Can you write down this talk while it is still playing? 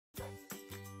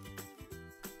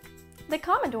The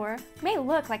Komondor may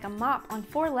look like a mop on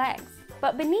 4 legs,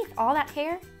 but beneath all that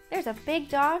hair, there's a big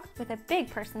dog with a big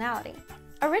personality.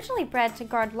 Originally bred to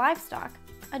guard livestock,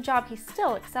 a job he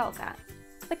still excels at,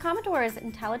 the Komondor is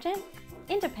intelligent,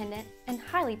 independent, and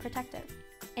highly protective.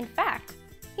 In fact,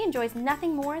 he enjoys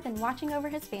nothing more than watching over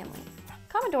his family.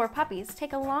 Komondor puppies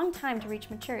take a long time to reach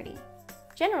maturity,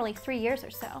 generally 3 years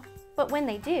or so, but when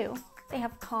they do, they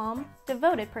have calm,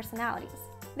 devoted personalities.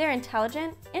 They're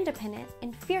intelligent, independent,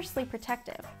 and fiercely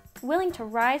protective, willing to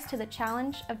rise to the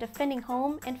challenge of defending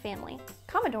home and family.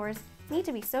 Komondors need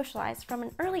to be socialized from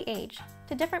an early age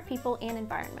to different people and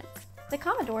environments. The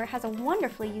Komondor has a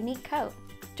wonderfully unique coat.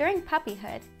 During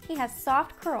puppyhood, he has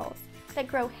soft curls that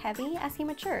grow heavy as he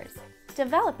matures,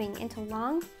 developing into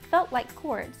long, felt-like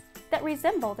cords that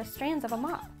resemble the strands of a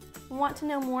mop. Want to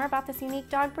know more about this unique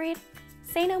dog breed?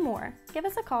 Say no more. Give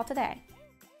us a call today.